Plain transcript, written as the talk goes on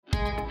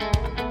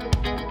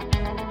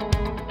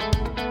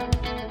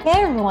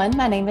Hey everyone,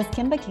 my name is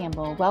Kimba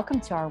Campbell.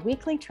 Welcome to our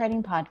weekly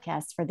training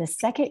podcast for the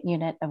second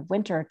unit of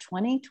winter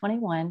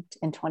 2021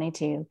 and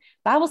 22,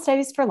 Bible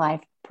Studies for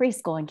Life,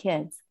 Preschool and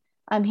Kids.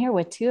 I'm here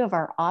with two of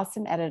our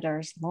awesome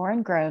editors,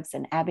 Lauren Groves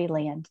and Abby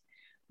Land.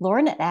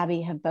 Lauren and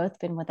Abby have both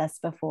been with us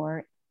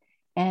before,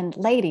 and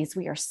ladies,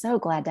 we are so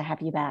glad to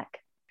have you back.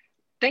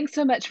 Thanks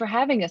so much for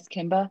having us,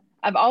 Kimba.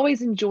 I've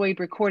always enjoyed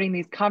recording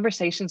these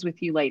conversations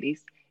with you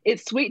ladies.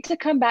 It's sweet to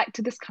come back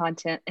to this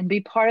content and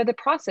be part of the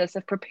process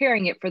of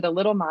preparing it for the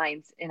little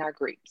minds in our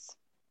groups.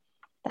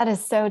 That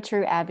is so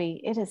true, Abby.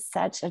 It is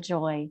such a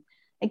joy.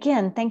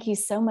 Again, thank you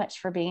so much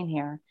for being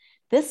here.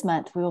 This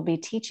month, we will be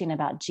teaching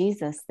about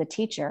Jesus, the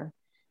teacher.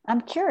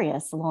 I'm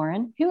curious,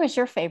 Lauren, who was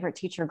your favorite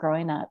teacher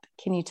growing up?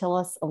 Can you tell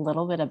us a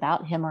little bit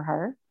about him or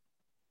her?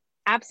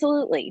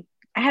 Absolutely.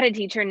 I had a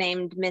teacher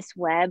named Miss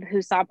Webb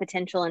who saw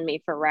potential in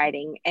me for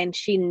writing, and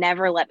she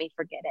never let me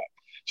forget it.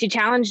 She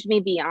challenged me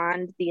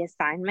beyond the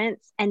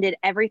assignments and did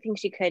everything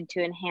she could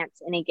to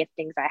enhance any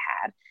giftings I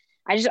had.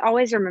 I just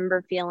always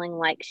remember feeling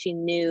like she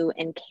knew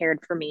and cared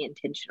for me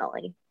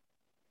intentionally.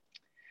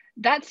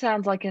 That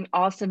sounds like an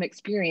awesome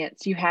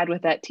experience you had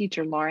with that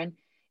teacher, Lauren.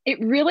 It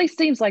really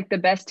seems like the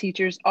best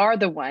teachers are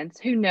the ones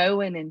who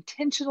know and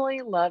intentionally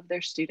love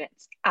their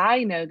students.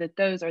 I know that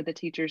those are the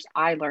teachers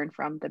I learn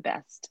from the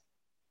best.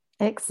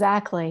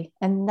 Exactly.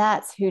 And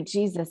that's who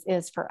Jesus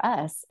is for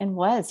us and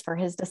was for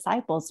his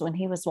disciples when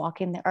he was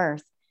walking the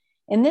earth.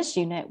 In this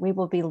unit, we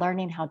will be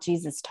learning how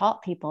Jesus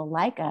taught people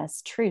like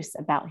us truths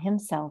about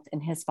himself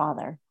and his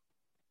Father.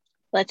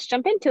 Let's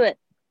jump into it.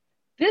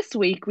 This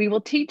week, we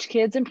will teach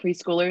kids and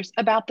preschoolers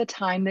about the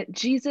time that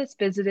Jesus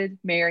visited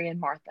Mary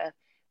and Martha.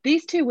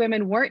 These two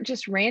women weren't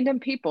just random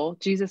people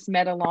Jesus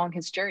met along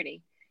his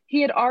journey. He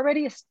had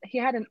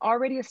an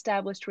already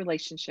established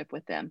relationship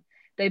with them.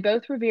 They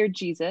both revered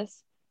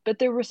Jesus, but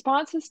their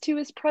responses to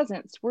his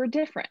presence were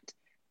different.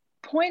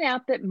 Point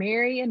out that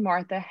Mary and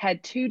Martha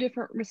had two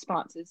different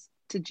responses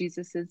to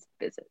Jesus's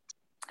visit.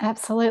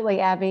 Absolutely,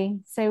 Abby.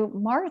 So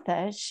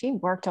Martha, she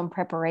worked on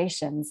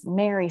preparations.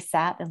 Mary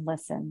sat and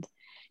listened.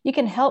 You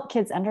can help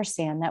kids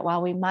understand that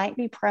while we might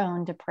be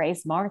prone to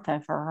praise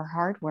Martha for her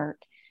hard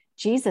work,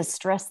 Jesus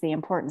stressed the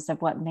importance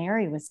of what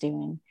Mary was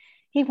doing.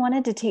 He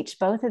wanted to teach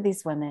both of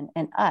these women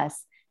and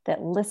us that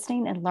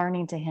listening and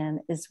learning to him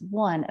is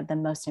one of the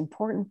most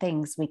important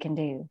things we can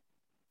do.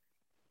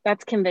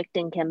 That's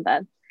convicting,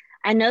 Kimba.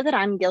 I know that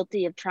I'm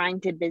guilty of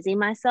trying to busy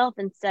myself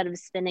instead of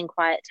spending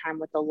quiet time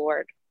with the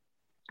Lord.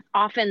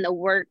 Often the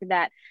work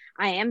that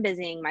I am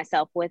busying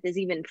myself with is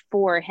even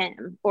for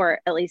him, or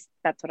at least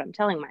that's what I'm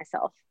telling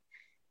myself.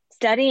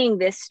 Studying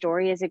this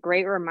story is a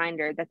great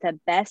reminder that the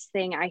best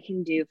thing I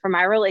can do for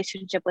my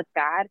relationship with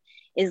God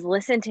is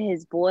listen to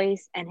his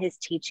voice and his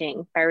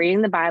teaching by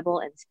reading the Bible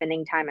and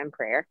spending time in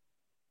prayer.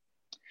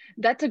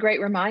 That's a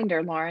great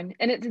reminder, Lauren,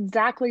 and it's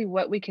exactly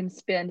what we can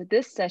spend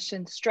this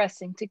session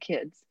stressing to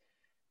kids.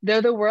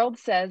 Though the world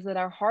says that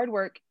our hard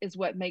work is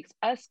what makes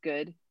us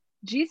good,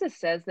 Jesus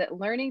says that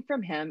learning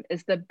from him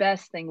is the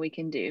best thing we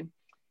can do.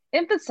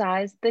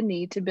 Emphasize the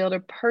need to build a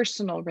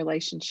personal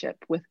relationship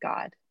with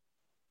God.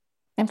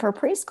 And for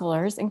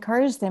preschoolers,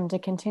 encourage them to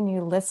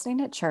continue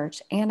listening at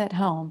church and at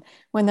home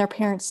when their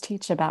parents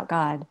teach about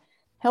God.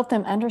 Help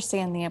them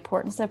understand the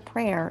importance of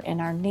prayer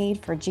and our need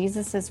for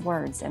Jesus'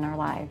 words in our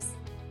lives.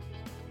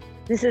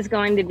 This is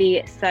going to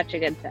be such a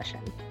good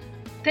session.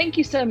 Thank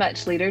you so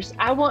much, leaders.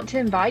 I want to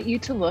invite you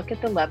to look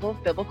at the level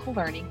of biblical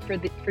learning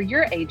for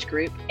your age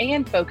group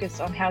and focus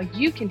on how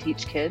you can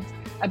teach kids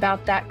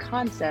about that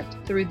concept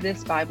through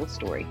this Bible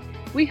story.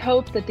 We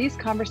hope that these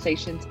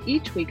conversations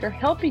each week are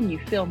helping you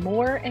feel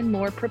more and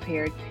more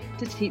prepared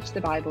to teach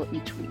the Bible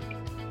each week.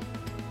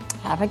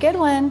 Have a good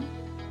one.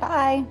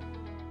 Bye.